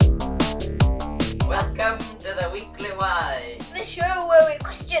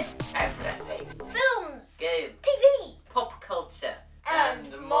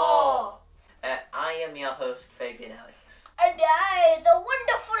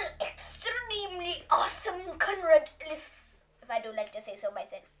I say so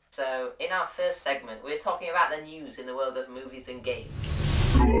myself. So, in our first segment, we're talking about the news in the world of movies and games.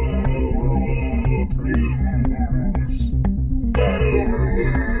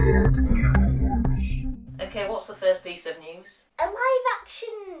 Okay, what's the first piece of news? A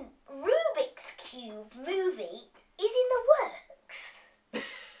live-action Rubik's Cube movie is in the works.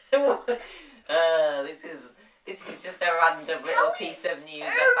 This is just a random little piece of news I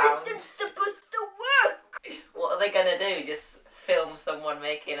How found. is it supposed to work? What are they gonna do? Just film someone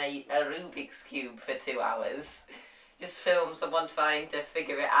making a Rubik's Cube for 2 hours? Just film someone trying to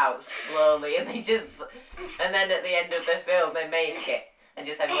figure it out slowly, and then at the end of the film they make it, and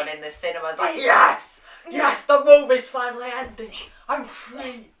just everyone in the cinema's like, yes, the movie's finally ending. I'm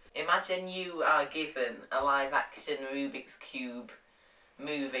free. Imagine you are given a live-action Rubik's Cube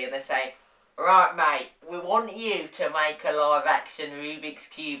movie, and they say, right, mate, we want you to make a live-action Rubik's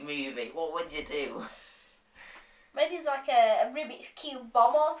Cube movie. What would you do? Maybe it's like a Rubik's Cube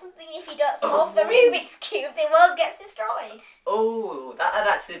bomb or something. If you don't solve the Rubik's Cube, the world gets destroyed. Oh, that'd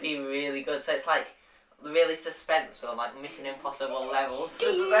actually be really good. So it's like really suspenseful, like Mission Impossible levels. He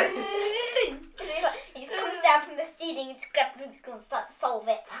just comes down from the ceiling and just grabs the Rubik's Cube and starts to solve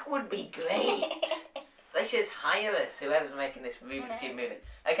it. That would be great. They should hire us, whoever's making this Rubik's Cube movie.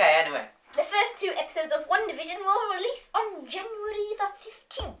 Okay, anyway. The first 2 episodes of WandaVision will release on January the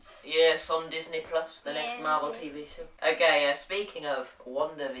 15th. Yes, on Disney Plus, the next Marvel TV show. Okay, speaking of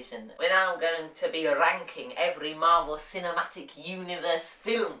WandaVision, we're now going to be ranking every Marvel Cinematic Universe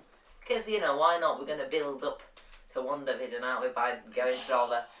film. Because, you know, why not? We're going to build up to WandaVision, aren't we, by going through all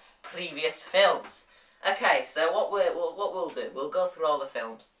the previous films. Okay, so what we'll do, we'll go through all the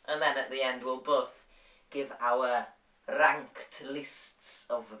films, and then at the end we'll both give our ranked lists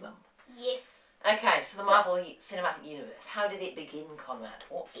of them. Yes. Okay, so the Marvel Cinematic Universe. How did it begin, Conrad?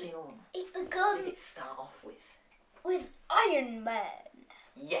 What film It began did it start off with? with Iron Man.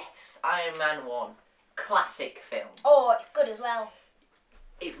 Yes, Iron Man 1. Classic film. Oh, it's good as well.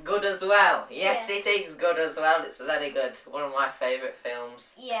 It's good as well. Yes, Yeah. it is good as well. It's very good. One of my favourite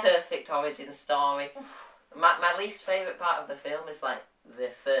films. Yeah. Perfect origin story. My least favourite part of the film is like the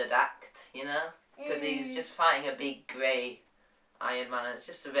third act, you know? Because he's just fighting a big grey Iron Man, and it's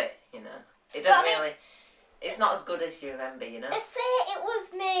just a bit, you know. It doesn't really. It's not as good as you remember, you know. They say it was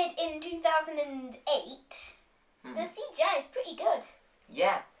made in 2008. The CGI is pretty good.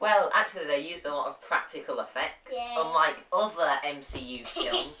 Yeah. Well, actually, they used a lot of practical effects, unlike other MCU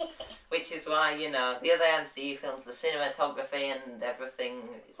films, which is why, you know, the other MCU films, the cinematography and everything,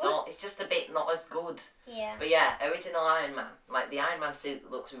 it's just a bit not as good. Yeah. But yeah, original Iron Man, like the Iron Man suit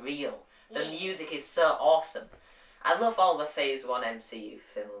looks real. The music is so awesome. I love all the Phase 1 MCU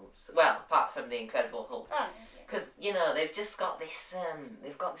films. Well, apart from The Incredible Hulk. Because, you know, they've just got this,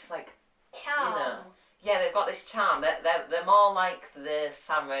 like, charm. you know, yeah, they've got this charm. They're more like the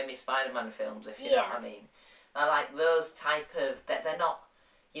Sam Raimi Spider-Man films, if you know what I mean. They're like those type of, they're not,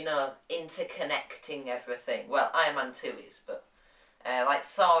 you know, interconnecting everything. Well, Iron Man 2 is, but like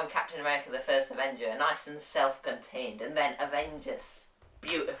Thor and Captain America the First Avenger are nice and self-contained. And then Avengers.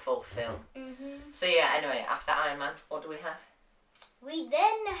 Beautiful film. So yeah, anyway, after Iron Man, what do we have? We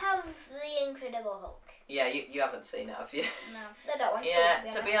then have The Incredible Hulk. Yeah, you haven't seen it, have you? No, I don't want to yeah, see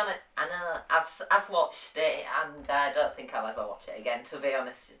it, to be honest, I know, I've watched it, and I don't think I'll ever watch it again, to be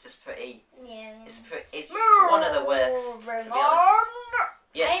honest. It's just pretty, it's one of the worst, to be honest.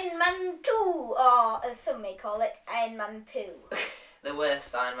 Yes. Iron Man 2, or as some may call it, Iron Man Poo. The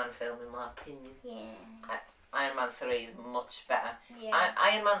worst Iron Man film, in my opinion. Yeah. Iron Man 3 is much better. Yeah.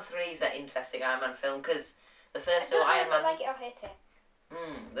 Iron Man 3 is an interesting Iron Man film, because the first two I Iron Man... like it or hate it.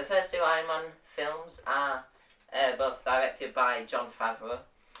 The first 2 Iron Man films are both directed by Jon Favreau.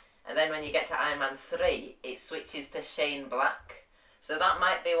 And then when you get to Iron Man 3, it switches to Shane Black. So that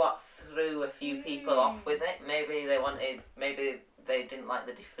might be what threw a few people off with it. Maybe they didn't like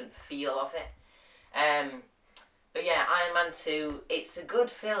the different feel of it. But yeah, Iron Man 2, it's a good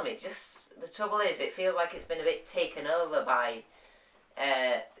film. It just, the trouble is, it feels like it's been a bit taken over by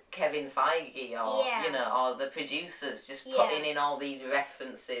Kevin Feige or, you know, or the producers just putting in all these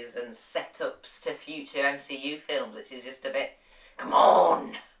references and setups to future MCU films, which is just a bit, come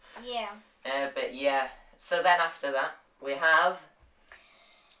on! Yeah. But yeah, so then after that, we have...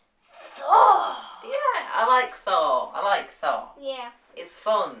 Thor! Yeah, I like Thor. Yeah. It's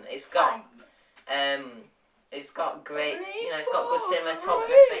fun. It's got great, you know, it's got good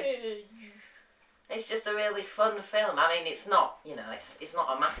cinematography. It's just a really fun film. I mean, it's not, you know, it's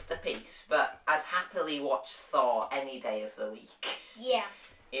not a masterpiece, but I'd happily watch Thor any day of the week. Yeah.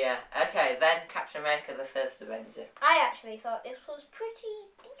 Yeah, okay, then Captain America the First Avenger. I actually thought this was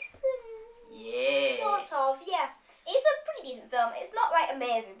pretty decent. Yeah. Sort of, yeah. It's a decent film. It's not like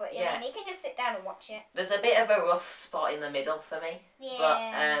amazing, but Yeah. I mean, you can just sit down and watch it. There's a bit of a rough spot in the middle for me.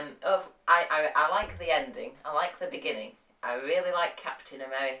 Yeah. But I like the ending. I like the beginning. I really like Captain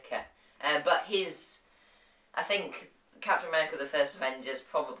America. But I think Captain America: The First Avenger is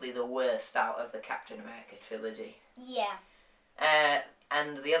probably the worst out of the Captain America trilogy. Yeah.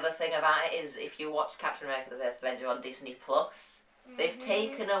 And the other thing about it is, if you watch Captain America: The First Avenger on Disney Plus, they've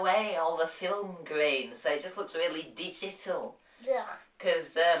taken away all the film grain, so it just looks really digital. Ugh.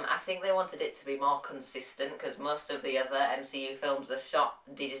 Because I think they wanted it to be more consistent, because most of the other MCU films are shot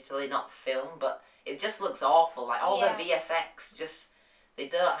digitally, not film, but it just looks awful. Like, all the VFX just, they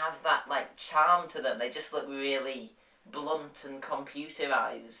don't have that, like, charm to them. They just look really blunt and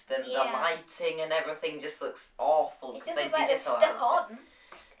computerized, and the lighting and everything just looks awful. It just looks like they're stuck on.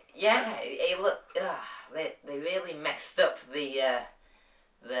 Yeah, they really messed up the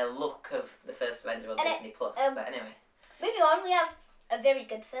look of the first Avenger on Disney Plus. But anyway, moving on, we have a very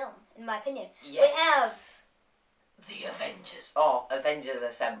good film, in my opinion. Yes. We have The Avengers, or Avengers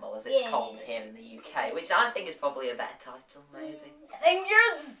Assemble, as it's called here in the UK, which I think is probably a better title, maybe.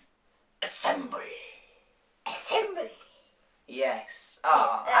 Avengers Assembly. Assembly. Yes.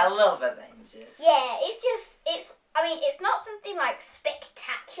 I love Avengers. Yeah, it's not something like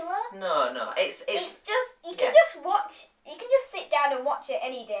spectacular. No, it's just you can just sit down and watch it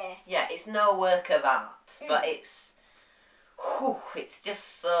any day. Yeah, it's no work of art, but it's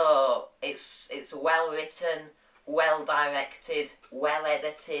just so it's well written, well directed, well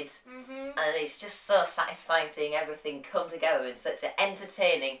edited, and it's just so satisfying seeing everything come together in such an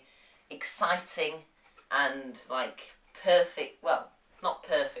entertaining, exciting, and like perfect. Well, not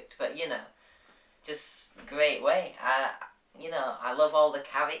perfect, but just great way. I love all the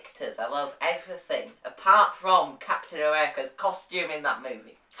characters. I love everything apart from Captain America's costume in that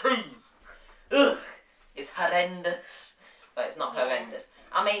movie. Ugh, it's horrendous. But it's not horrendous.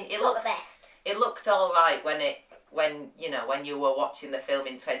 I mean, it's not the best. It looked all right when you were watching the film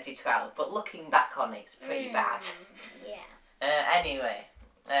in 2012. But looking back on it, it's pretty bad. Yeah. Anyway,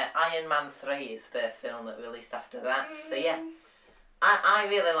 Iron Man 3 is the film that released after that. So yeah. I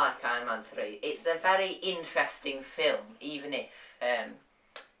really like Iron Man 3. It's a very interesting film, even if,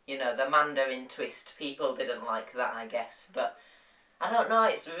 the Mandarin twist, people didn't like that, I guess. But, I don't know,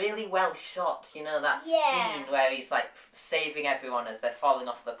 it's really well shot, that scene where he's, like, saving everyone as they're falling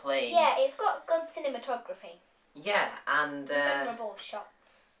off the plane. Yeah, it's got good cinematography. Yeah, and... memorable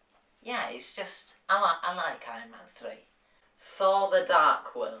shots. Yeah, it's just... I like Iron Man 3. Thor: The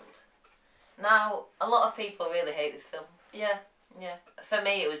Dark World. Now, a lot of people really hate this film. Yeah. For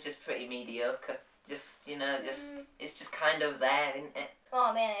me, it was just pretty mediocre. Just, it's just kind of there, isn't it?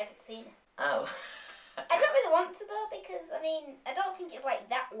 Oh man, I haven't seen it. Oh. I don't really want to though, because I don't think it's like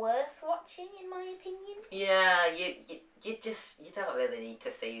that worth watching, in my opinion. Yeah, you don't really need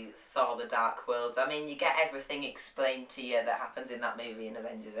to see Thor: The Dark World. I mean, you get everything explained to you that happens in that movie in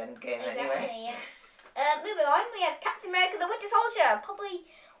Avengers Endgame anyway. Yeah. Moving on, we have Captain America: The Winter Soldier. Probably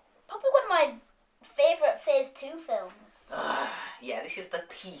one of my favourite Phase 2 films. Yeah, this is the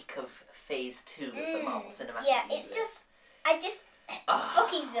peak of Phase 2 of the Marvel Cinematic Yeah, Universe. it's just...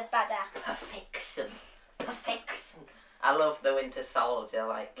 Bucky's a badass. Perfection. I love the Winter Soldier,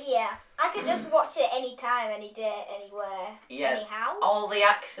 like... Yeah, I could just watch it any time, any day, anywhere, anyhow. All the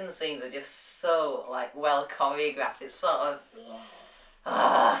action scenes are just so, like, well choreographed. It's sort of...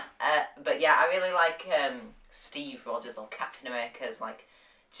 but yeah, I really like Steve Rogers, or Captain America's, like,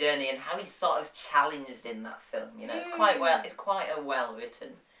 journey and how he's sort of challenged in that film. It's quite a well written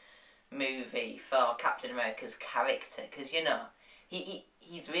movie for Captain America's character, because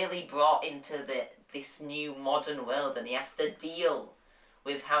he's really brought into this new modern world, and he has to deal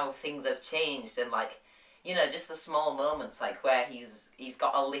with how things have changed, and like just the small moments, like where he's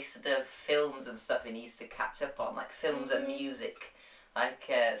got a list of films and stuff he needs to catch up on, like films and music,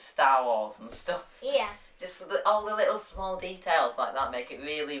 like Star Wars and stuff. Yeah. Just all the little small details like that make it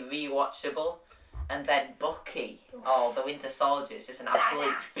really rewatchable. And then Bucky, the Winter Soldier, is just an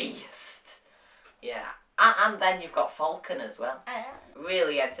absolute beast. Yeah. And then you've got Falcon as well.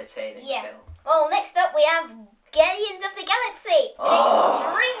 Really entertaining film. Well, next up we have Guardians of the Galaxy.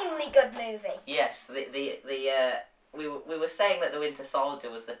 An extremely good movie. Yes, we were saying that the Winter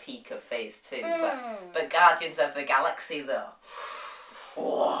Soldier was the peak of Phase 2, but Guardians of the Galaxy though.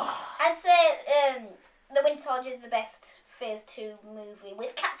 I'd say The Winter Soldier is the best Phase 2 movie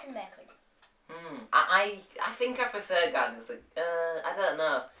with Captain America. I think I prefer Guardians of the... I don't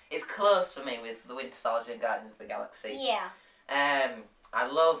know. It's close for me with The Winter Soldier and Guardians of the Galaxy. Yeah. I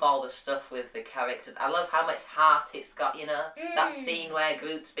love all the stuff with the characters. I love how much heart it's got, That scene where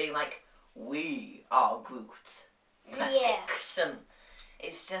Groot's being like, "We are Groot." perfection.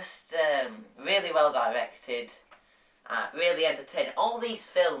 It's just really well directed, really entertaining. All these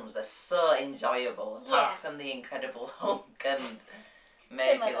films are so enjoyable, apart from The Incredible Hulk and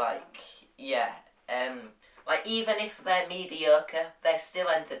maybe like even if they're mediocre, they're still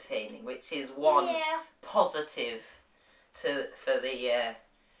entertaining, which is one positive for the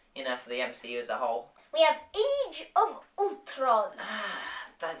for the MCU as a whole. We have Age of Ultron.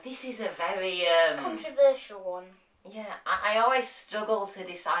 This is a very controversial one. Yeah, I always struggle to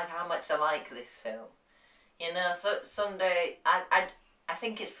decide how much I like this film. You know, so someday I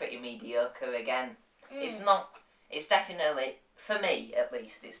think it's pretty mediocre again. It's not. It's definitely, for me at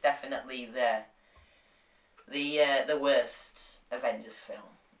least, it's definitely the worst Avengers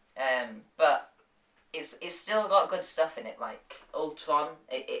film. But it's still got good stuff in it, like Ultron.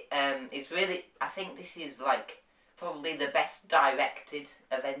 It's really. I think this is like probably the best directed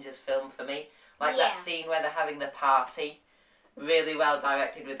Avengers film for me. Like that scene where they're having the party, really well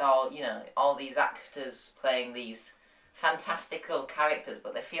directed with all these actors playing these fantastical characters,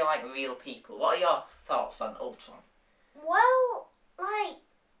 but they feel like real people. What are your thoughts on Ultron? Well, I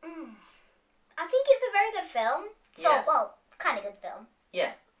think it's a very good film. Kind of good film.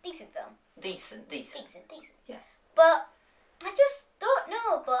 Yeah. Decent film. Decent. Yeah. But I just don't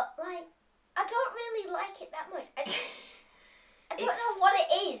know. But I don't really like it that much. I don't know what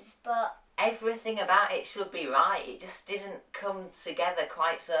it is, but. Everything about it should be right. It just didn't come together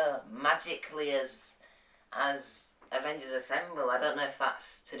quite so magically as Avengers Assemble. I don't know if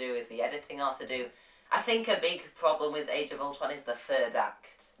that's to do with the editing or to do... I think a big problem with Age of Ultron is the third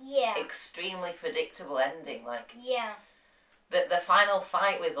act. Yeah. Extremely predictable ending. Like, yeah. The final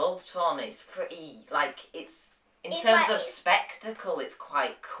fight with Ultron is pretty... Like, in terms of spectacle, it's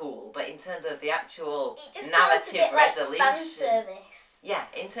quite cool, but in terms of the actual narrative resolution... Like fan service. Yeah,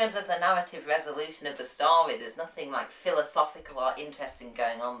 in terms of the narrative resolution of the story, there's nothing like philosophical or interesting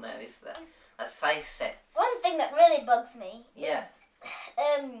going on there, is there? Let's face it. One thing that really bugs me is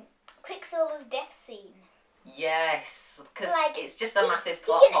Quicksilver's death scene. Yes, because it's just a massive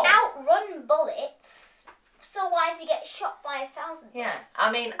plot hole. He can outrun bullets, so why does he get shot by 1,000 bullets? Yeah,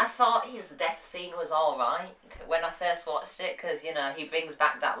 I mean, I thought his death scene was alright when I first watched it, because, he brings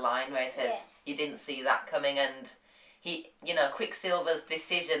back that line where he says, you didn't see that coming, and Quicksilver's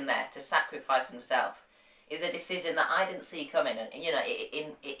decision there to sacrifice himself is a decision that I didn't see coming, and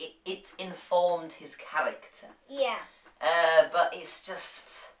it informed his character. Yeah. But it's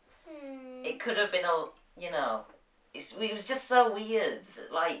just it could have been it was just so weird,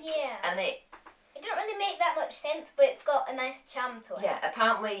 and it don't really make that much sense, but it's got a nice charm to it. Yeah,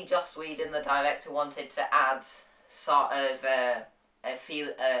 apparently Joss Whedon, the director, wanted to add sort of a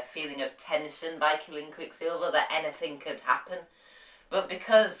feeling of tension by killing Quicksilver, that anything could happen. But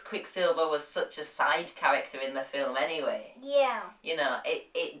because Quicksilver was such a side character in the film anyway,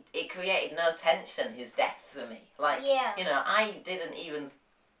 it created no tension, his death, for me.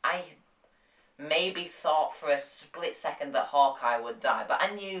 I maybe thought for a split second that Hawkeye would die, but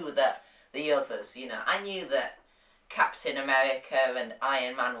I knew that the others, I knew that Captain America and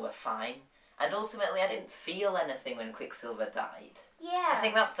Iron Man were fine. And ultimately, I didn't feel anything when Quicksilver died. Yeah. I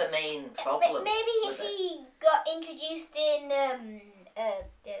think that's the main problem. Maybe if he got introduced in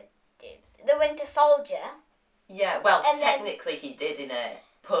the Winter Soldier. Yeah, well, technically he did in a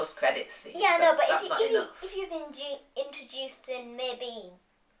post-credits scene. Yeah, no, but if he was introduced in maybe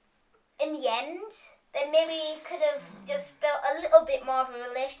in the end, then maybe he could have just built a little bit more of a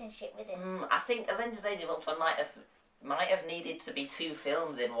relationship with him. I think Avengers Age of Ultron might have needed to be two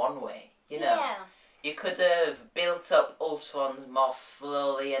films in one way. Yeah. You could have built up Ultron more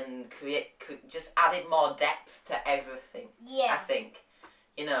slowly and just added more depth to everything. Yeah. I think.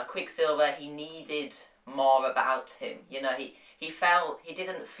 Quicksilver, he needed more about him. He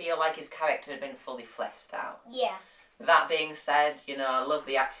didn't feel like his character had been fully fleshed out. Yeah. That being said, I love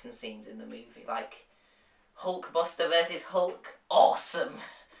the action scenes in the movie. Like, Hulkbuster versus Hulk, awesome.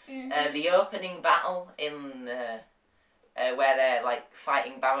 Mm-hmm. The opening battle in... where they're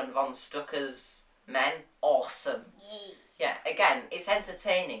fighting Baron von Strucker's men, awesome. Yeah, again, it's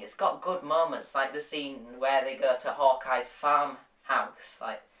entertaining. It's got good moments, like the scene where they go to Hawkeye's farmhouse.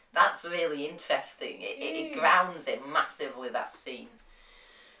 That's really interesting. It grounds it massively, that scene.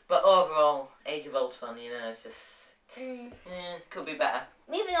 But overall, Age of Ultron, it's just could be better.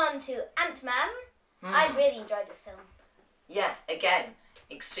 Moving on to Ant-Man. I really enjoyed this film. Yeah, again,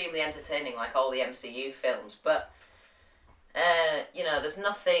 extremely entertaining, like all the MCU films, but. There's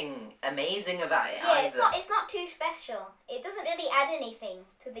nothing amazing about it either. It's not too special. It doesn't really add anything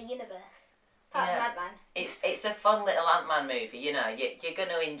to the universe. Apart from Ant-Man. It's a fun little Ant-Man movie, you're going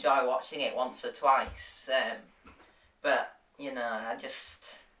to enjoy watching it once or twice. But you know,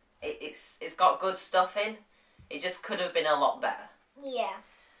 it's got good stuff in. It just could have been a lot better. Yeah.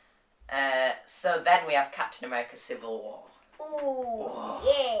 So then we have Captain America: Civil War. Ooh. Oh.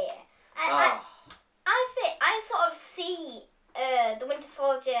 Yeah. Oh. I think I sort of see the Winter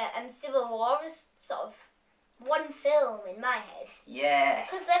Soldier and Civil War as sort of one film in my head. Yeah.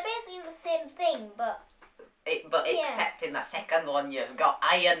 Because they're basically the same thing, but yeah. Except in the second one, you've got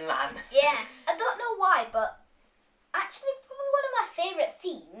Iron Man. Yeah. I don't know why, but actually, probably one of my favourite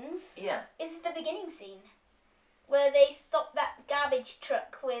scenes Yeah. is the beginning scene, where they stop that garbage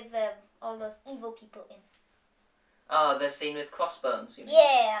truck with all those evil people in. Oh, the scene with Crossbones, you mean?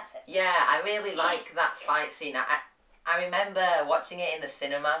 Yeah, that's it. Yeah, I really like that fight scene. I remember watching it in the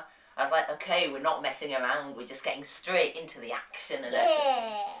cinema. I was like, okay, we're not messing around. We're just getting straight into the action and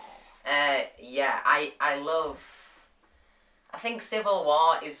everything. Yeah. I love. I think Civil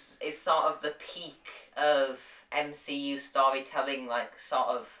War is sort of the peak of MCU storytelling, like sort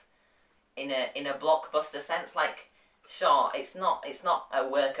of in a blockbuster sense. Like, sure, it's not a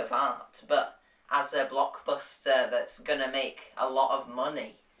work of art, but as a blockbuster that's gonna make a lot of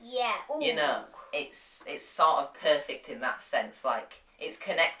money. Yeah. Ooh. You know, it's sort of perfect in that sense. Like, it's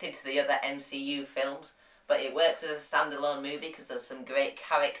connected to the other MCU films, but it works as a standalone movie because there's some great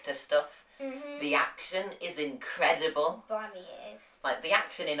character stuff. Mhm. The action is incredible. Blimey, it is. Like, the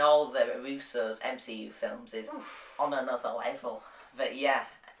action in all the Russo's MCU films is on another level. But yeah,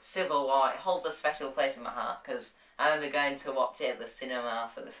 Civil War, it holds a special place in my heart because I remember going to watch it at the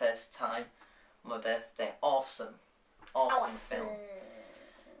cinema for the first time on my birthday. Awesome film.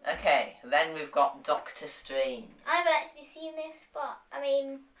 Okay, then we've got Doctor Strange. I haven't actually seen this, but I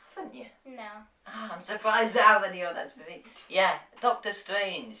mean, Haven't you? no. Ah, I'm surprised at how many of that's to see. Yeah, Doctor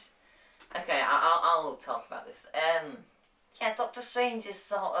Strange. Okay, I'll talk about this. Yeah, Doctor Strange is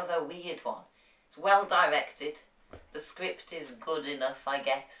sort of a weird one. It's well directed. The script is good enough, I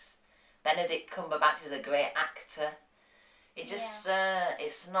guess. Benedict Cumberbatch is a great actor. It just,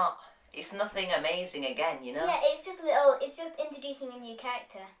 it's nothing amazing again, you know? Yeah, it's just introducing a new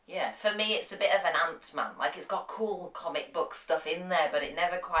character. Yeah, for me it's a bit of an Ant-Man. Like, it's got cool comic book stuff in there, but it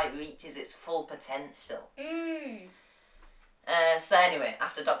never quite reaches its full potential. So anyway,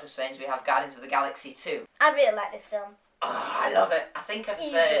 after Doctor Strange we have Guardians of the Galaxy 2. I really like this film. Oh, I love it. I think I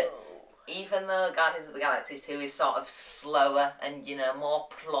prefer, even though Guardians of the Galaxy 2 is sort of slower and, you know, more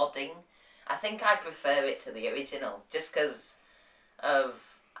plodding, I think I prefer it to the original, just because of,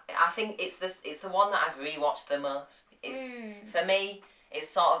 I think it's the one that I've rewatched the most. For me, it's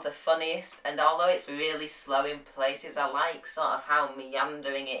sort of the funniest, and although it's really slow in places, I like sort of how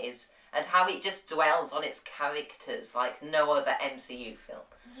meandering it is, and how it just dwells on its characters like no other MCU film.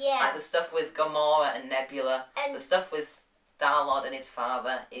 Yeah. Like the stuff with Gamora and Nebula, And the stuff with Star-Lord and his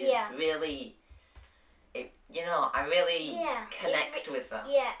father is Yeah. really, you know, I really Yeah, connect with that.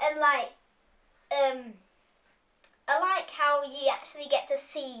 Yeah, and like, I like how you actually get to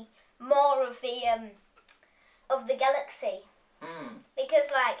see more of the galaxy, because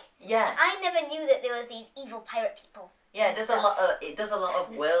like Yeah. I never knew that there was these evil pirate people. Yeah, and it stuff. does a lot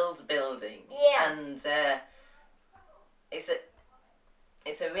of world building. Yeah. And it's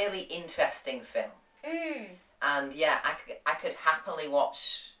a really interesting film. And yeah, I could happily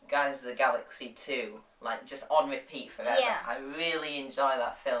watch Guardians of the Galaxy 2, like just on repeat forever. Yeah. I really enjoy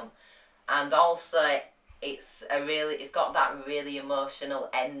that film. And also it's got that really emotional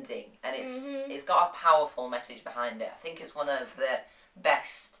ending, and it's got a powerful message behind it. I think it's one of the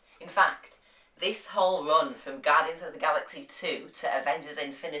best. In fact, this whole run from Guardians of the Galaxy 2 to Avengers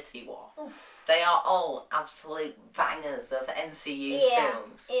Infinity War, they are all absolute bangers of MCU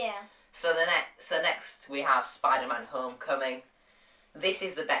films. Yeah. So next we have Spider-Man: Homecoming. This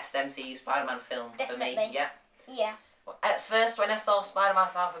is the best MCU Spider-Man film for me. Definitely. Yeah. Yeah. At first, when I saw Spider-Man: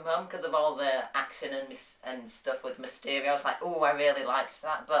 Far From Home, because of all the action and stuff with Mysterio, I was like, "Oh, I really liked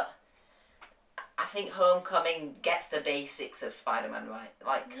that." But I think Homecoming gets the basics of Spider-Man right.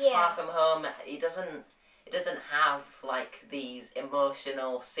 Like Far From Home, it doesn't have like these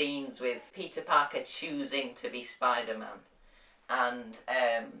emotional scenes with Peter Parker choosing to be Spider-Man, and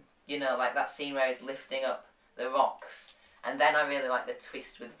you know, like that scene where he's lifting up the rocks. And then I really like the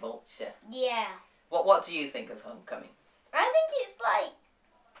twist with Vulture. Yeah. What do you think of Homecoming? I think it's like,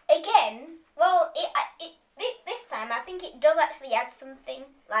 again, well, this time I think it does actually add something,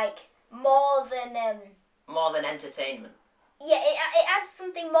 like, more than entertainment. Yeah, it adds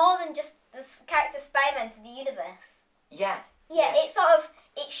something more than just the character Spider-Man to the universe. Yeah. Yeah, it sort of,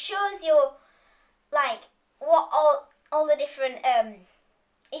 it shows you, like, what all the different,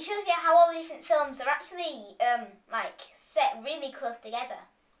 it shows you how all the different films are actually, like, set really close together.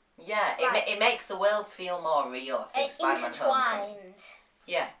 Yeah, Right. it makes the world feel more real, I think, Spider-Man Homecoming. Intertwined.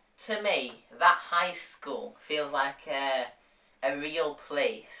 Yeah, to me, that high school feels like a real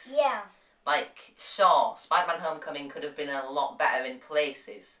place. Yeah. Like, sure, Spider-Man Homecoming could have been a lot better in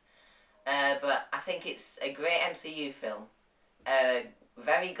places, but I think it's a great MCU film, a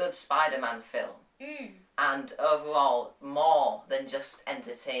very good Spider-Man film, and overall more than just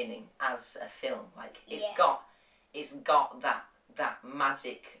entertaining as a film. Like, it's Yeah. got that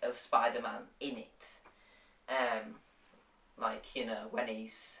magic of Spider-Man in it. Like, you know, when he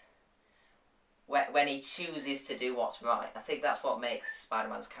chooses to do what's right. I think that's what makes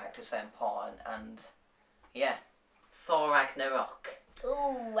Spider-Man's character so important. And yeah, Thor Ragnarok.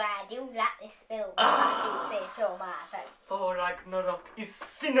 Ooh, I do like this film. I do say so myself. Thor Ragnarok is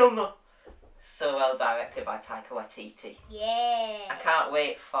cinema. So well directed by Taika Waititi. Yeah. I can't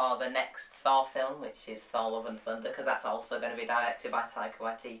wait for the next Thor film, which is Thor Love and Thunder, because that's also going to be directed by Taika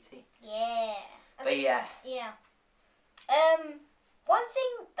Waititi. Yeah. But yeah. Yeah. One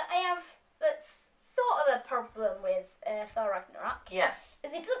thing that I have that's sort of a problem with Thor Ragnarok Yeah.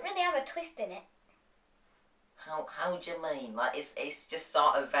 is it doesn't really have a twist in it. How do you mean? Like, it's just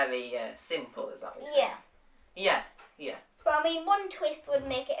sort of very simple, is that what you're saying? Yeah. Yeah. But I mean, one twist would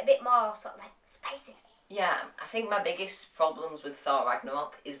make it a bit more sort of like spicy. Yeah, I think my biggest problems with Thor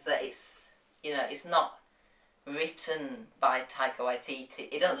Ragnarok is that it's not written by Taika Waititi.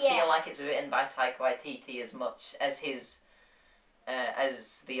 It doesn't Yeah. feel like it's written by Taika Waititi as much as his,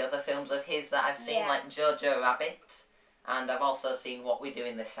 as the other films of his that I've seen, Yeah. like Jojo Rabbit, and I've also seen What We Do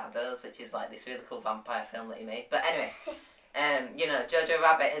in the Shadows, which is like this really cool vampire film that he made. But anyway, you know, Jojo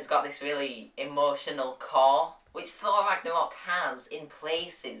Rabbit has got this really emotional core, which Thor Ragnarok has in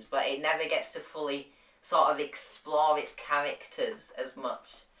places, but it never gets to fully sort of explore its characters as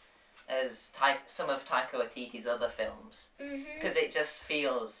much as some of Taika Waititi's other films. Because it just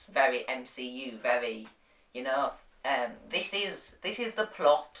feels very MCU, very, you know, this is the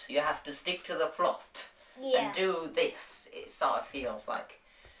plot, you have to stick to the plot and do this, it sort of feels like.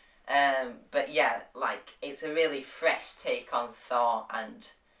 But yeah, like, it's a really fresh take on Thor, and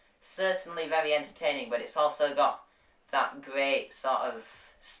certainly very entertaining, but it's also got that great sort of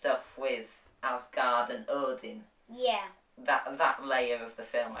stuff with Asgard and Odin. Yeah. That layer of the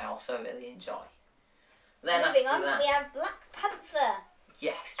film I also really enjoy. Then Moving after on, that, we have Black Panther.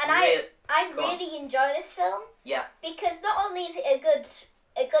 yes, And I Go on. really enjoy this film. Yeah. Because not only is it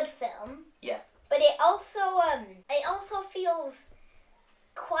a good film. Yeah. But it also feels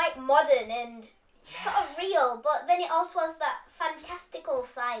quite modern and sort of real, but then it also has that fantastical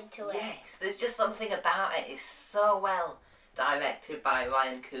side to it. Yes, there's just something about it. It's so well directed by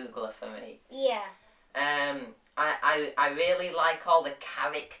Ryan Coogler for me. Yeah. I really like all the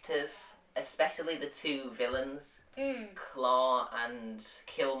characters, especially the two villains, Claw and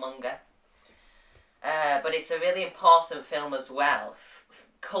Killmonger. But it's a really important film as well,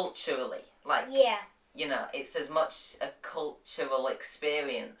 culturally. Like, Yeah. you know, it's as much a cultural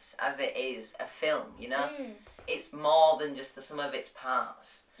experience as it is a film, you know? It's more than just the sum of its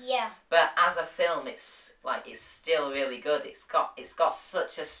parts. Yeah. But as a film, it's still really good. It's got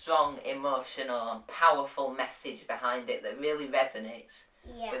such a strong emotional and powerful message behind it that really resonates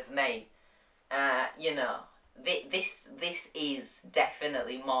Yeah. with me. You know, this is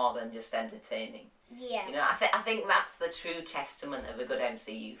definitely more than just entertaining. Yeah. You know, I think that's the true testament of a good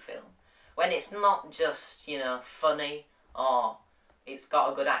MCU film. When it's not just, you know, funny or it's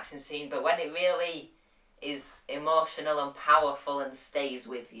got a good action scene, but when it really is emotional and powerful and stays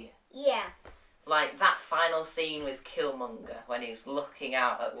with you. Yeah. Like that final scene with Killmonger when he's looking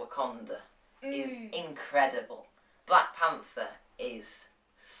out at Wakanda is incredible. Black Panther is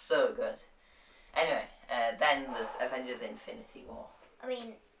so good. Anyway, then there's Avengers Infinity War. I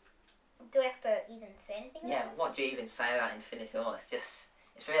mean, do we have to even say anything Yeah, about what do you even say about Infinity War?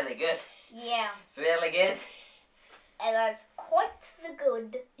 It's really good. this? Yeah. It's really good. And that's quite the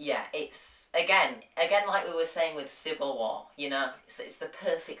good. Yeah, it's again like we were saying with Civil War. You know, it's the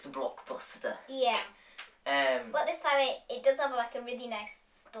perfect blockbuster. Yeah. But this time it does have like a really nice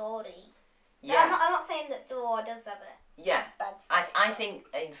story. Yeah, I'm not saying that Civil War does have a yeah. bad story. I think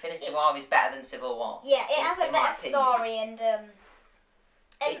Infinity War is better than Civil War. Yeah, it has a in my better opinion. story and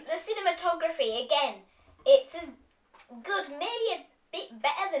the It's- cinematography again. It's as good, maybe a bit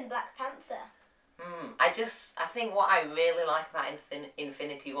better than Black Panther. I think what I really like about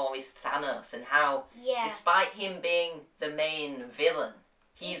Infinity War is Thanos and how, Yeah. despite him being the main villain,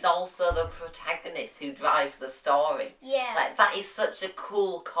 he's also the protagonist who drives the story. Yeah. Like that is such a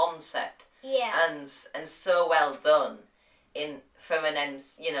cool concept. Yeah. And so well done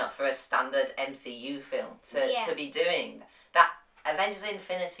for a standard MCU film to be doing that. Avengers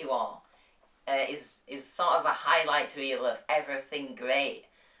Infinity War is sort of a highlight reel of everything great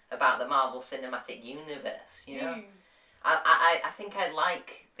about the Marvel Cinematic Universe, you know? I think I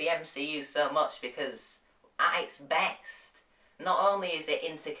like the MCU so much because at its best, not only is it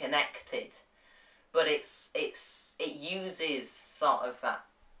interconnected, but it uses sort of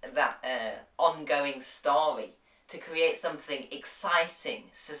that ongoing story to create something exciting,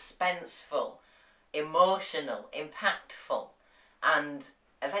 suspenseful, emotional, impactful, and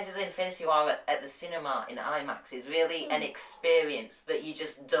Avengers Infinity War at the cinema in IMAX is really an experience that you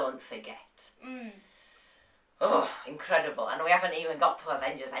just don't forget. Oh, incredible. And we haven't even got to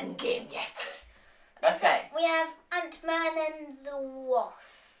Avengers Endgame yet. Okay. We have Ant-Man and the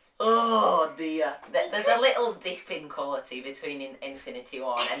Wasp. Oh dear. There's a little dip in quality between Infinity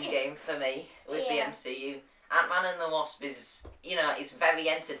War and Endgame for me with the MCU. Ant-Man and the Wasp is, it's very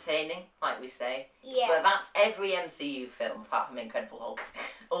entertaining, like we say. Yeah. But that's every MCU film, apart from Incredible Hulk,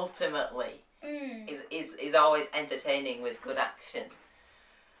 ultimately, is always entertaining with good action.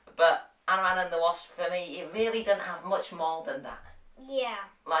 But Ant-Man and the Wasp, for me, it really doesn't have much more than that. Yeah.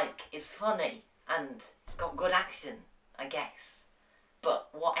 Like, it's funny, and it's got good action, I guess. But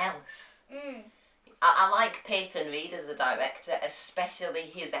what else? I like Peyton Reed as a director, especially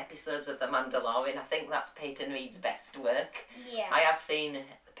his episodes of The Mandalorian. I think that's Peyton Reed's best work. Yeah. I have seen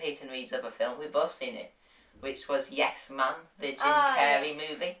Peyton Reed's other film, we've both seen it, which was Yes Man, the Jim Carrey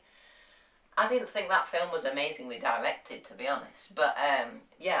movie. I didn't think that film was amazingly directed, to be honest. But,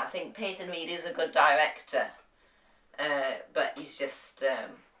 I think Peyton Reed is a good director. But he's just,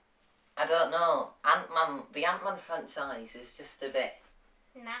 I don't know, the Ant-Man franchise is just a bit...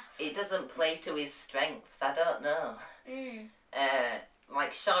 Naff. It doesn't play to his strengths, I don't know.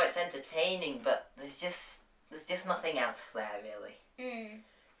 Sure, it's entertaining, but there's just nothing else there, really.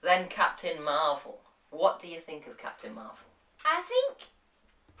 Then Captain Marvel. What do you think of Captain Marvel? I think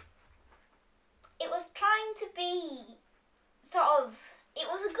it was trying to be it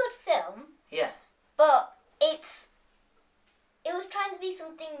was a good film. Yeah. But it was trying to be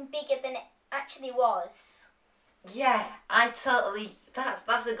something bigger than it actually was. Yeah, that's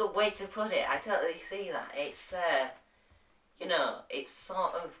a good way to put it. I totally see that. It's, it's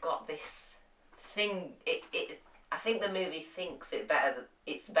sort of got this thing, I think the movie thinks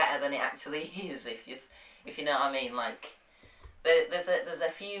it's better than it actually is, if you know what I mean. Like, there's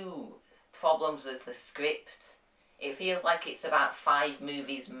a few problems with the script. It feels like it's about 5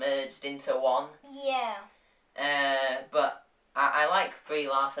 movies merged into one. Yeah. But I like Brie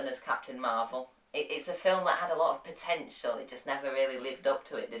Larson as Captain Marvel. It's a film that had a lot of potential. It just never really lived up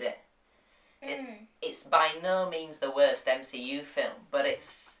to it, did it? It's by no means the worst MCU film, but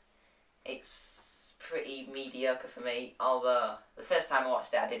it's pretty mediocre for me. Although the first time I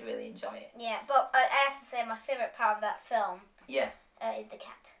watched it, I did really enjoy it. Yeah, but I have to say my favourite part of that film. Yeah. Is the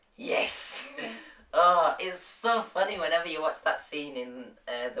cat. Yes. Oh, it's so funny whenever you watch that scene in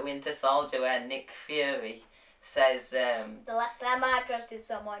The Winter Soldier where Nick Fury says, the last time I trusted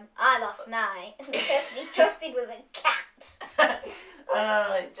someone, I lost an eye. And the person he trusted was a cat.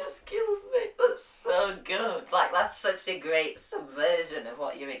 Oh, it just kills me. That's so good. Like, that's such a great subversion of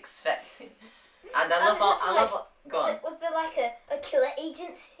what you're expecting. And I love go on. Was there like a killer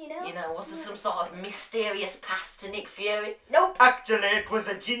agent, Was there some sort of mysterious past to Nick Fury? Nope. Actually, it was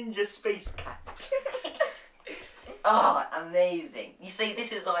a ginger space cat. Oh, amazing. You see,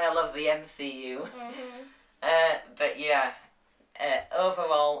 this is why I love the MCU. But yeah,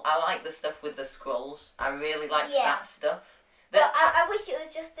 overall, I like the stuff with the Skrulls. I really like that stuff. But I wish it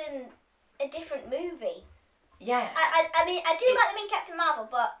was just in a different movie. Yeah. I mean, I do like them in Captain Marvel,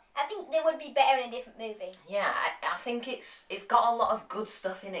 but I think they would be better in a different movie. Yeah, I think it's got a lot of good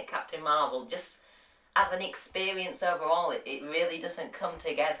stuff in it, Captain Marvel. Just as an experience overall, it really doesn't come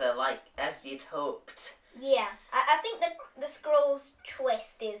together like as you'd hoped. Yeah, I think the Skrulls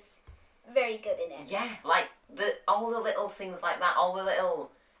twist is very good in it. Yeah, like all the little things like that,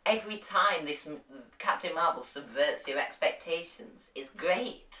 every time this Captain Marvel subverts your expectations, it's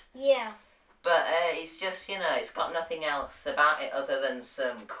great. Yeah. But it's just, it's got nothing else about it other than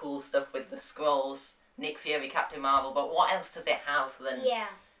some cool stuff with the Skrulls, Nick Fury, Captain Marvel, but what else does it have than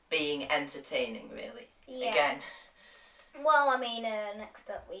being entertaining, really? Yeah. Again. Well, I mean, next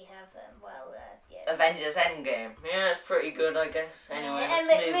up we have, Avengers Endgame. Yeah, it's pretty good, I guess. Anyway, let's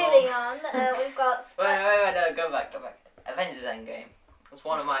move moving on. We've got... wait, no, go back. Avengers Endgame. It's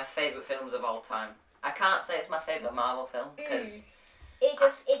one of my favourite films of all time. I can't say it's my favourite Marvel film, because... It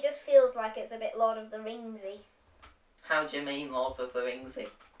just feels like it's a bit Lord of the Ringsy. How do you mean Lord of the Ringsy?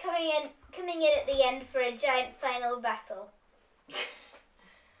 Coming in at the end for a giant final battle.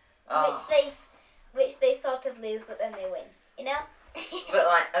 Which they sort of lose, but then they win. you know. But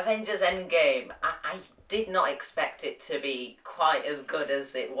like Avengers Endgame, I did not expect it to be quite as good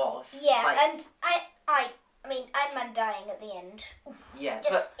as it was. Yeah, like, and I mean, Iron Man dying at the end. yeah,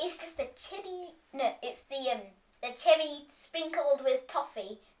 It's just the cherry. No, it's the cherry sprinkled with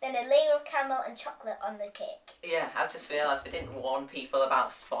toffee, then a layer of caramel and chocolate on the cake. yeah, I've just realised we didn't warn people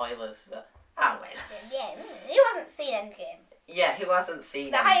about spoilers, but well. Yeah, who hasn't seen Endgame? Yeah, who hasn't seen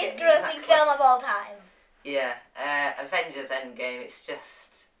It's the Endgame, highest grossing exactly. film of all time. Yeah, Avengers Endgame, it's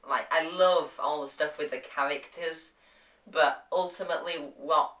just, like, I love all the stuff with the characters, but ultimately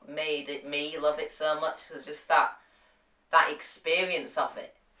what made me love it so much was just that experience of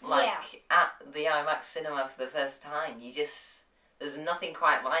it. Like, at the IMAX cinema for the first time, there's nothing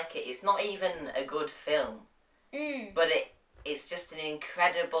quite like it. It's not even a good film, but it's just an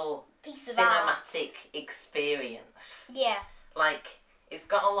incredible Piece of cinematic art. experience. Yeah. Like, it's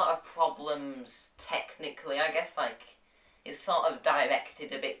got a lot of problems technically, I guess, like, it's sort of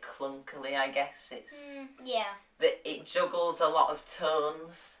directed a bit clunkily, I guess. It's yeah. that it juggles a lot of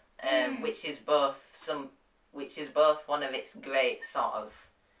tones, which is both one of its great sort of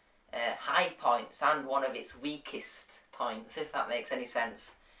high points and one of its weakest points, if that makes any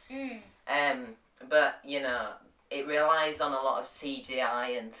sense. But, you know, it relies on a lot of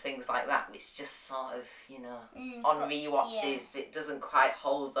CGI and things like that, which just sort of, you know, on rewatches, it doesn't quite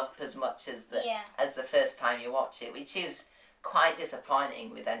hold up as much as the first time you watch it, which is quite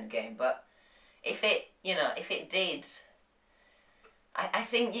disappointing with Endgame. But if it did, I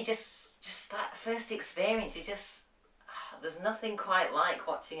think you just that first experience, there's nothing quite like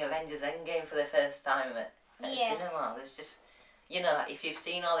watching Avengers Endgame for the first time at cinema. There's just, you know, if you've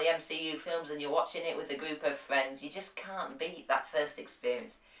seen all the MCU films and you're watching it with a group of friends, you just can't beat that first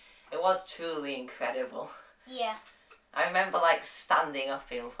experience. It was truly incredible. Yeah. I remember, like, standing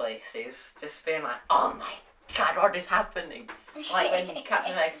up in places, just being like, oh my god, what is happening? Like, when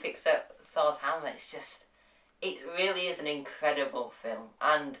Captain America picks up Thor's hammer, it really is an incredible film.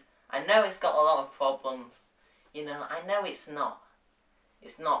 And I know it's got a lot of problems. You know, I know it's not the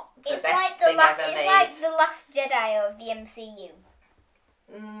best thing ever made. It's like the Last Jedi of the MCU.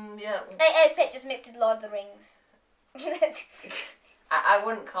 Yeah. Except just mixed with Lord of the Rings. I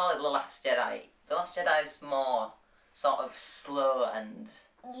wouldn't call it The Last Jedi. The Last Jedi is more sort of slow and...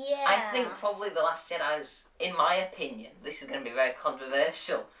 Yeah. I think probably The Last Jedi is, in my opinion, this is going to be very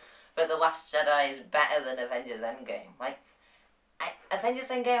controversial, but The Last Jedi is better than Avengers Endgame. Like, Avengers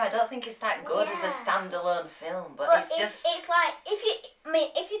Endgame, I don't think it's that good as a standalone film, but it's just... It's like,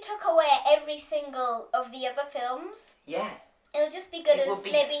 if you took away every single of the other films... Yeah. It would just be good as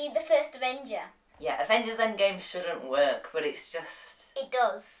maybe the first Avenger. Yeah, Avengers Endgame shouldn't work, but it's just... It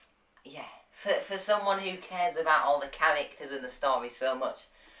does. Yeah. For someone who cares about all the characters and the story so much,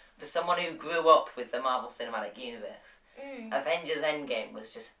 for someone who grew up with the Marvel Cinematic Universe, Avengers Endgame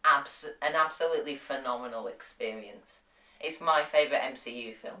was just an absolutely phenomenal experience. It's my favourite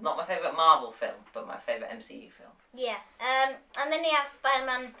MCU film. Not my favourite Marvel film, but my favourite MCU film. Yeah. And then you have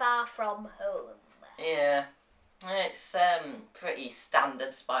Spider-Man Far From Home. Yeah. It's pretty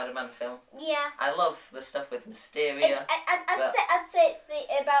standard Spider-Man film. Yeah. I love the stuff with Mysterio. I'd say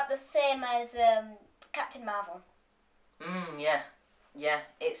it's about the same as Captain Marvel. Yeah. Yeah.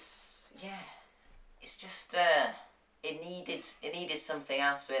 It's just it needed something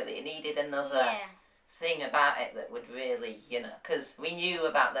else, really. It needed another thing about it that would really, you know, because we knew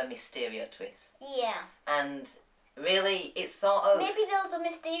about the Mysterio twist. Yeah. And really, it's sort of... Maybe there was a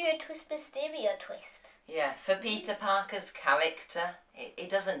Mysterio twist. Yeah, for Peter Parker's character, it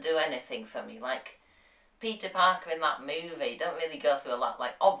doesn't do anything for me. Like, Peter Parker in that movie don't really go through a lot.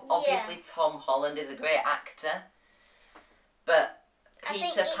 Like, obviously Tom Holland is a great actor, but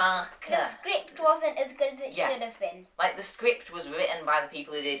Peter Parker... The script wasn't as good as it should have been. Like, the script was written by the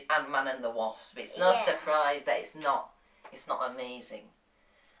people who did Ant-Man and the Wasp. It's no surprise that it's not amazing.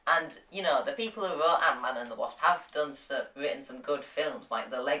 And, you know, the people who wrote Ant-Man and the Wasp have written some good films, like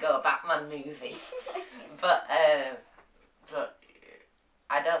the Lego Batman movie. but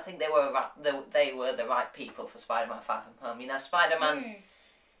I don't think they were the right people for Spider-Man Far From Home. You know, Spider-Man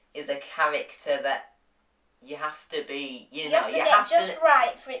is a character that you have to be, you have to just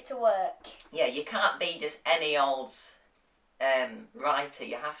right for it to work. Yeah, you can't be just any old writer.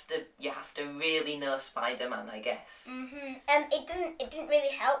 You have to really know Spider-Man, I guess. And it didn't really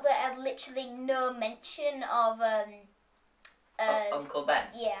help that I had literally no mention of Uncle Ben.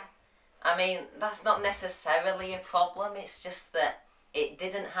 Yeah. I mean, that's not necessarily a problem. It's just that it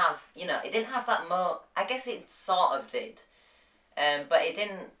didn't have, that I guess it sort of did, but it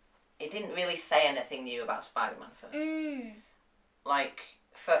didn't really say anything new about Spider-Man for me. Like,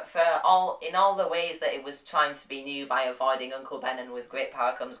 in all the ways that it was trying to be new by avoiding Uncle Ben and with great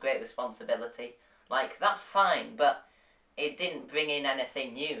power comes great responsibility. Like, that's fine, but it didn't bring in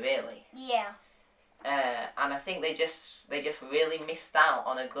anything new, really. Yeah. And I think they just really missed out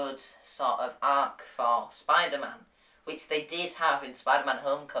on a good sort of arc for Spider-Man, which they did have in Spider-Man: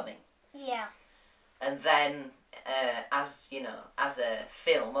 Homecoming. Yeah. And then, as a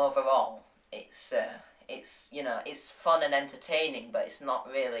film overall, it's fun and entertaining, but it's not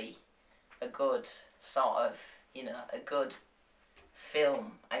really a good sort of, a good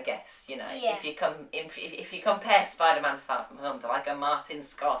film, I guess. Yeah. If you compare Spider-Man: Far From Home to like a Martin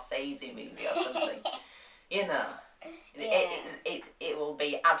Scorsese movie or something, it will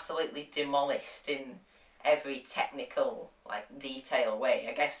be absolutely demolished in every technical detail way.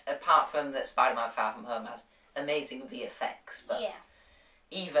 I guess apart from that, Spider-Man: Far From Home has amazing VFX, but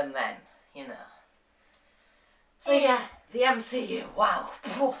even then, So yeah, the MCU. Wow,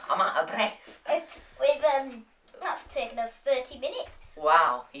 I'm out of breath. That's taken us 30 minutes.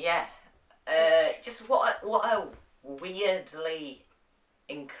 Wow, yeah. Just what a weirdly,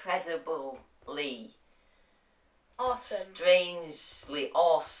 incredibly, Awesome. strangely,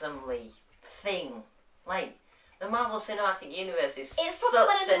 awesomely thing. Like, the Marvel Cinematic Universe is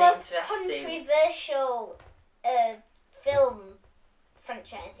such an most interesting... controversial film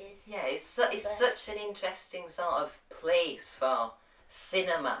franchises. Yeah, it's such an interesting sort of place for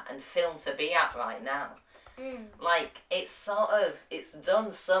cinema and film to be at right now. Like, it's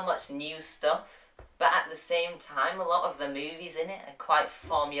done so much new stuff, but at the same time, a lot of the movies in it are quite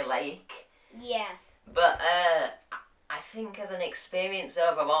formulaic. Yeah. But I think as an experience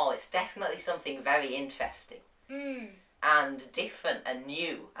overall, it's definitely something very interesting. And different and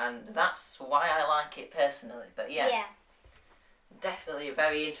new, and that's why I like it personally. But yeah. Definitely a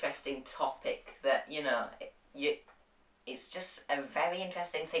very interesting topic that, it's just a very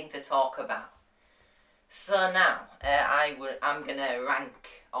interesting thing to talk about. So now, I'm going to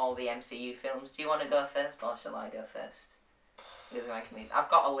rank all the MCU films. Do you want to go first, or shall I go first? With ranking these? I've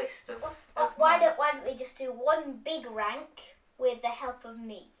got a list of why don't we just do one big rank with the help of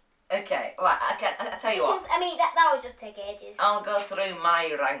me? Okay, right, I tell you what. Because, that would just take ages. I'll go through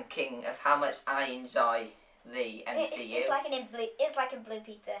my ranking of how much I enjoy the MCU. It's like in Blue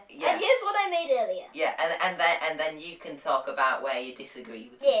Peter. Yeah. And here's what I made earlier. Yeah, and then you can talk about where you disagree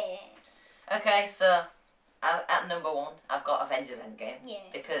with me. Yeah. Okay, so at number 1, I've got Avengers Endgame. Yeah.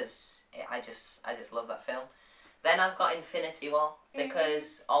 Because I just love that film. Then I've got Infinity War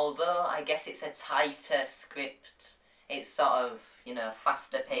because although I guess it's a tighter script, it's sort of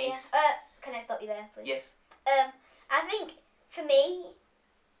faster paced. Yeah. Can I stop you there, please? Yes. I think for me,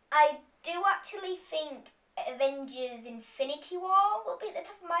 I do actually think Avengers Infinity War will be at the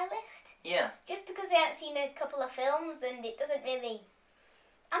top of my list. Yeah. Just because I haven't seen a couple of films and it doesn't really...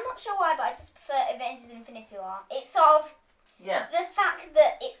 I'm not sure why, but I just prefer Avengers Infinity War. It's sort of... Yeah. The fact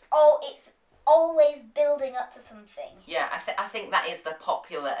that it's always building up to something. Yeah, I think that is the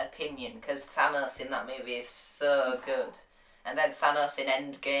popular opinion because Thanos in that movie is so good. And then Thanos in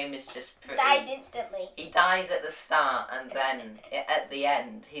Endgame is just pretty... Dies instantly. He dies at the start, and then at the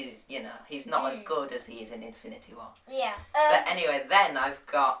end, he's not as good as he is in Infinity War. Yeah. But anyway, then I've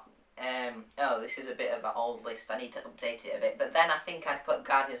got... this is a bit of an old list. I need to update it a bit. But then I think I'd put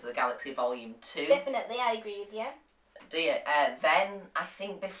Guardians of the Galaxy Volume 2. Definitely, I agree with you. Do you? Then I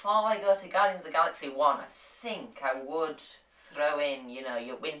think before I go to Guardians of the Galaxy 1, I think I would throw in,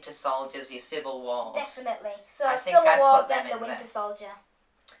 your Winter Soldiers, your Civil Wars. Definitely. So I think Civil I'd War, put them then the in Winter there. Soldier.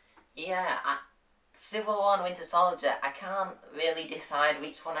 Yeah, Civil War and Winter Soldier, I can't really decide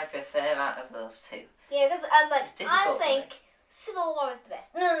which one I prefer out of those two. Yeah, because I think Civil War is the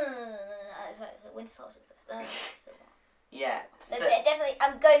best. No. Sorry, Winter Soldier is the best. No, Civil War. Yeah. So, definitely,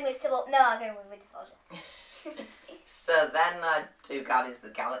 I'm going with Civil... No, I'm going with Winter Soldier. So then I'd do Guardians of the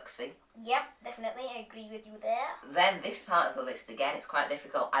Galaxy. Yep, definitely, I agree with you there. Then this part of the list, again, it's quite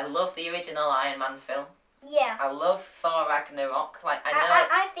difficult. I love the original Iron Man film. Yeah. I love Thor Ragnarok.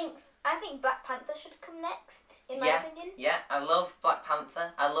 I think Black Panther should come next, in my opinion. Yeah, I love Black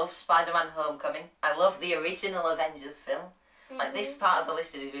Panther. I love Spider-Man: Homecoming. I love the original Avengers film. This part of the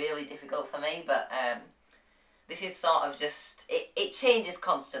list is really difficult for me, but this is sort of just... It changes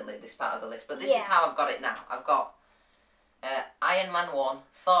constantly, this part of the list, but this is how I've got it now. I've got Iron Man 1,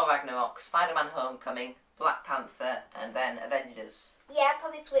 Thor Ragnarok, Spider-Man: Homecoming, Black Panther, and then Avengers. Yeah, I'd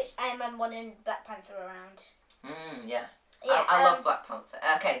probably switch Iron Man 1 and Black Panther around. Yeah. I love Black Panther.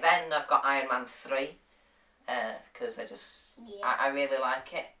 Okay, then I've got Iron Man 3, because I really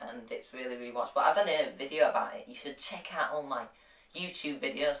like it, and it's really rewatchable. I've done a video about it. You should check out all my YouTube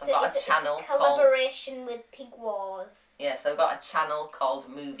videos. So I've got it's a channel it's a called... collaboration with Pig Wars. Yeah, so I've got a channel called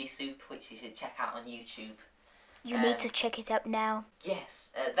Movie Soup, which you should check out on YouTube. You need to check it out now. Yes.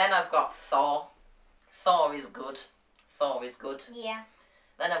 Then I've got Thor. Thor is good. Thor is good. Yeah.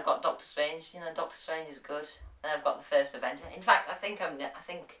 Then I've got Doctor Strange. You know, Doctor Strange is good. Then I've got the First Avenger. In fact, I think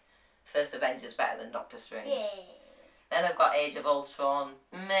First Avenger's better than Doctor Strange. Yeah. Then I've got Age of Ultron.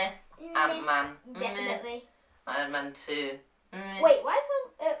 Meh. Ant-Man. Definitely. Meh. Iron Man 2. Meh. Wait, why is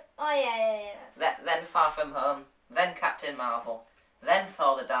one? Oh yeah. That's Then Far From Home. Then Captain Marvel. Then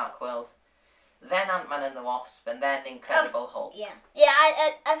Thor: The Dark World. Then Ant-Man and the Wasp. And then Incredible Hulk. Yeah. Yeah.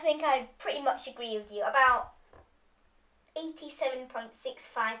 I think I pretty much agree with you. About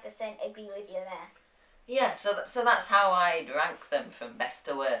 87.65% agree with you there. Yeah. So that's how I'd rank them from best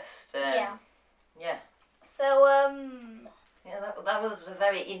to worst. Yeah. Yeah. So Yeah, that was a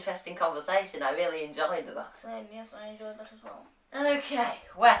very interesting conversation. I really enjoyed that. Same, yes, I enjoyed that as well. Okay,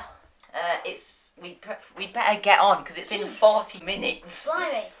 well, we'd better get on because it's been 40 minutes.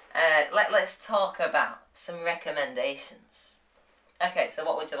 Blimey. Let's talk about some recommendations. Okay, so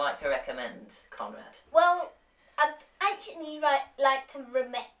what would you like to recommend, Conrad? Well, I'd actually like to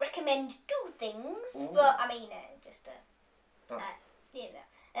recommend two things, Ooh. but I mean, just Oh.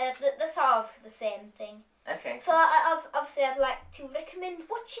 they're sort of the same thing. Okay. So obviously I'd like to recommend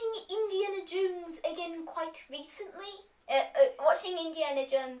watching Indiana Jones again quite recently. Watching Indiana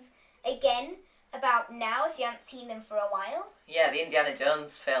Jones again about now if you haven't seen them for a while. Yeah, the Indiana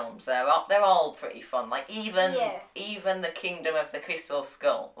Jones films, they're all pretty fun. Like even the Kingdom of the Crystal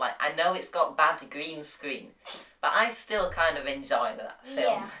Skull. Like I know it's got bad green screen, but I still kind of enjoy that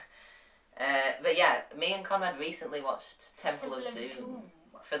film. Yeah. But yeah, me and Conrad recently watched Temple of Doom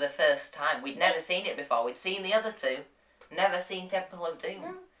for the first time. We'd never seen it before. We'd seen the other two, never seen Temple of Doom.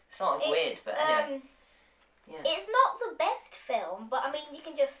 No. Sort of weird, but anyway. Yeah. It's not the best film, but I mean, you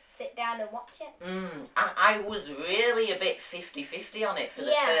can just sit down and watch it. I was really a bit 50-50 on it for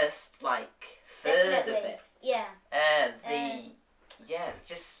the first, like, third Definitely. of it. Yeah. And then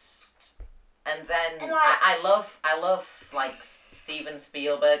And, like- I love like Steven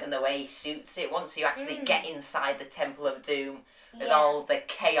Spielberg and the way he shoots it. Once you actually get inside the Temple of Doom with all the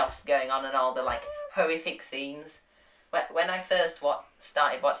chaos going on and all the like horrific scenes. When I first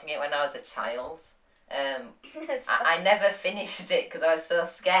started watching it when I was a child, I never finished it because I was so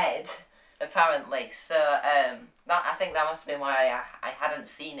scared. Apparently, so I think that must have been why I hadn't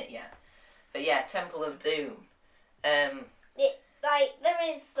seen it yet. But yeah, Temple of Doom. There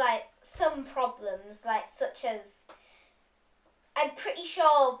is like some problems, like such as I'm pretty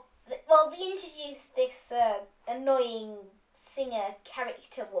sure. They introduced this annoying singer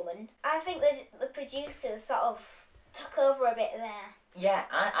character woman. I think the producers sort of took over a bit there. Yeah,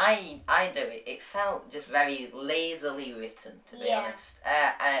 I do it. It felt just very lazily written, to be honest.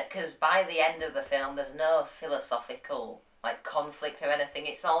 Because by the end of the film, there's no philosophical like conflict or anything.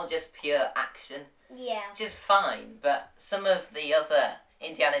 It's all just pure action. Yeah. Which is fine, but some of the other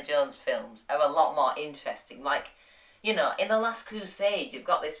Indiana Jones films are a lot more interesting. Like, you know, in The Last Crusade, you've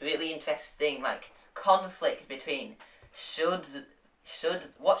got this really interesting, like, conflict between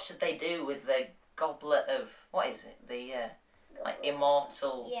what should they do with the goblet of, what is it? The, like,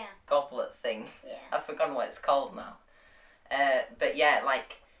 immortal goblet thing. Yeah. I've forgotten what it's called now. But yeah,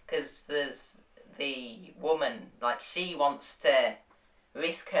 like, because there's the woman, like, she wants to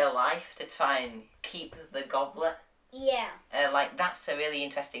risk her life to try and keep the goblet. Yeah. Like, that's a really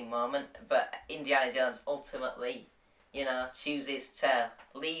interesting moment, but Indiana Jones ultimately, you know, chooses to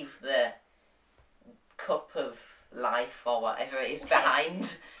leave the cup of life or whatever it is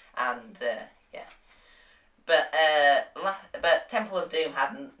behind, and yeah. But Temple of Doom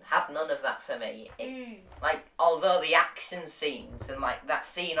had none of that for me. Like, although the action scenes and like that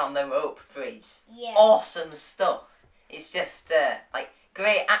scene on the rope bridge, awesome stuff. It's just like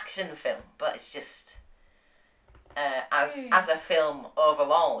great action film, but it's just as a film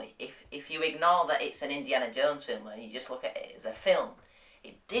overall. If you ignore that it's an Indiana Jones film and you just look at it as a film,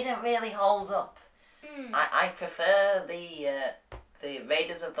 it didn't really hold up. I prefer the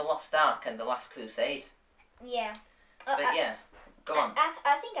Raiders of the Lost Ark and The Last Crusade. Yeah. But yeah, go on.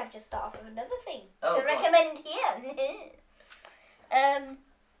 I think I've just thought of another thing to recommend here.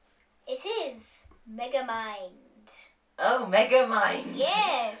 It is Megamind. Oh, Megamind.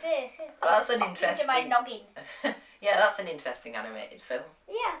 Yes. That's an interesting. Into my noggin. Yeah, that's an interesting animated film.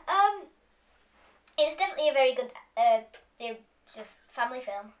 Yeah. It's definitely a very good just family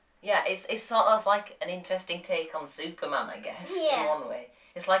film. Yeah, it's sort of like an interesting take on Superman, I guess. Yeah. In one way,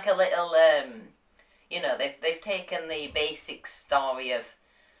 it's like a little you know, they've taken the basic story of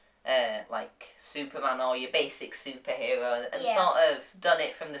like Superman or your basic superhero, and Yeah. sort of done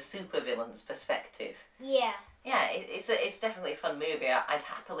it from the supervillain's perspective. Yeah. Yeah, it's definitely a fun movie. I'd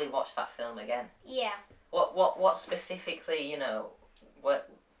happily watch that film again. Yeah. What specifically, what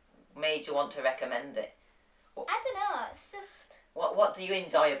made you want to recommend it? I don't know. It's just. What do you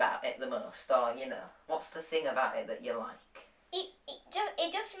enjoy about it the most, or what's the thing about it that you like?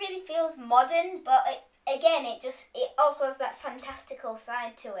 It just really feels modern, but it also has that fantastical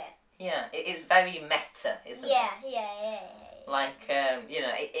side to it. Yeah, it is very meta, isn't it? Yeah. Like,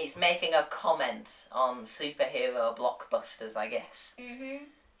 it's making a comment on superhero blockbusters, I guess. Mhm.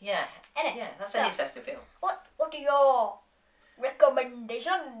 Yeah, Innit? yeah, that's So- an interesting film. What are your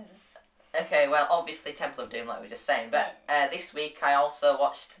recommendations? Okay, well, obviously Temple of Doom, like we were just saying, but this week I also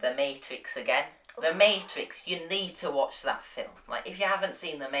watched The Matrix again. The Matrix, you need to watch that film. Like, if you haven't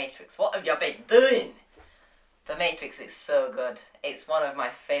seen The Matrix, what have you been doing? The Matrix is so good. It's one of my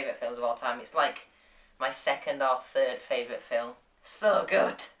favourite films of all time. It's like my second or third favourite film. So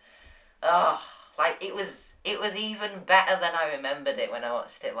good. Oh, like it was even better than I remembered it when I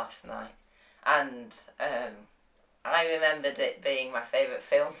watched it last night. And I remembered it being my favourite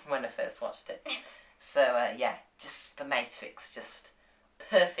film when I first watched it. So yeah, just The Matrix, just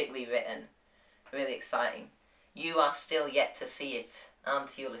perfectly written, really exciting. You are still yet to see it,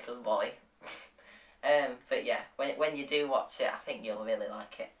 aren't you, little boy? But yeah, when you do watch it, I think you'll really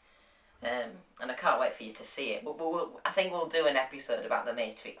like it. And I can't wait for you to see it. I think we'll do an episode about The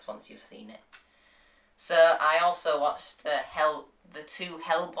Matrix once you've seen it. So I also watched the two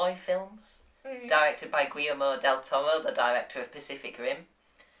Hellboy films, directed by Guillermo del Toro, the director of Pacific Rim.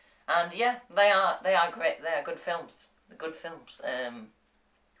 And yeah, they are great. They are good films. They're good films.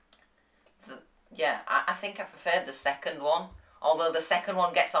 I think I preferred the second one. Although the second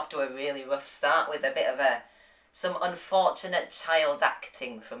one gets off to a really rough start with a bit of some unfortunate child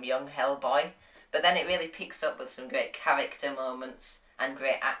acting from young Hellboy. But then it really picks up with some great character moments and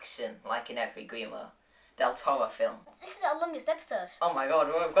great action, like in every Guillermo del Toro film. This is our longest episode. Oh my god,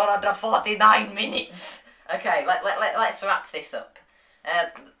 we've got under 49 minutes! Okay, let's wrap this up.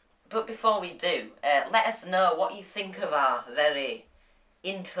 But before we do, let us know what you think of our very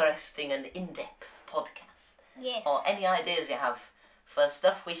interesting and in-depth podcast. Yes. Or any ideas you have for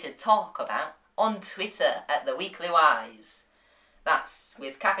stuff we should talk about on Twitter at The Weekly Wise. That's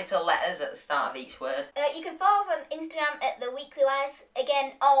with capital letters at the start of each word. You can follow us on Instagram at The Weekly Wise.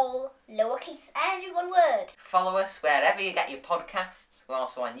 Again, all lowercase and in one word. Follow us wherever you get your podcasts. We're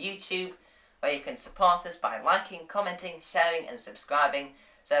also on YouTube, where you can support us by liking, commenting, sharing and subscribing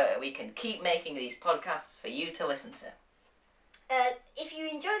so that we can keep making these podcasts for you to listen to. If you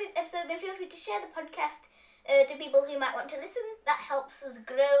enjoyed this episode, then feel free to share the podcast to people who might want to listen. That helps us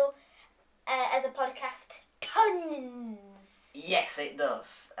grow as a podcast tons. Yes, it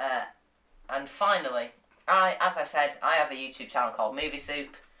does. And finally, as I said, I have a YouTube channel called Movie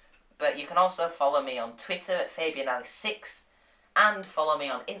Soup, but you can also follow me on Twitter at FabianEllis6 and follow me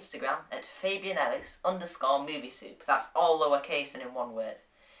on Instagram at FabianEllis_MovieSoup. That's all lowercase and in one word.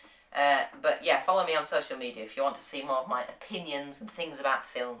 But yeah, follow me on social media if you want to see more of my opinions and things about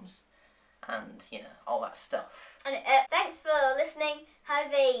films and, all that stuff. And thanks for listening.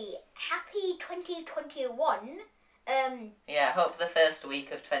 Have a happy 2021. Yeah, I hope the first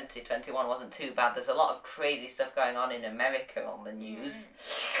week of 2021 wasn't too bad. There's a lot of crazy stuff going on in America on the news.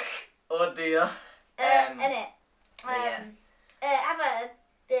 Oh dear. Yeah.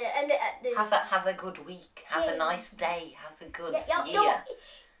 Have a good week. Have a nice day. Have a good year.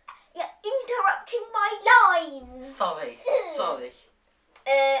 You're interrupting my lines. Sorry.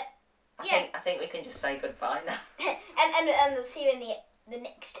 I think we can just say goodbye now. and we'll see you in the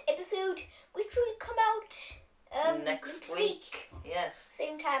next episode, which will come out next week. Yes.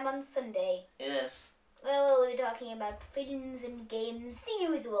 Same time on Sunday. Yes. Well, we'll be talking about films and games, the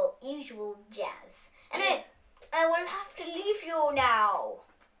usual jazz. Anyway, I will have to leave you now.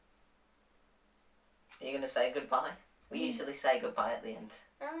 Are you going to say goodbye? We usually say goodbye at the end.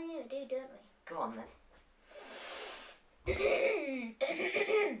 Oh yeah, we do, don't we? Go on then.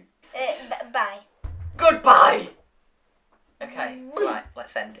 Bye. Goodbye! Okay, right,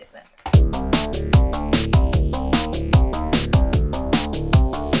 let's end it then.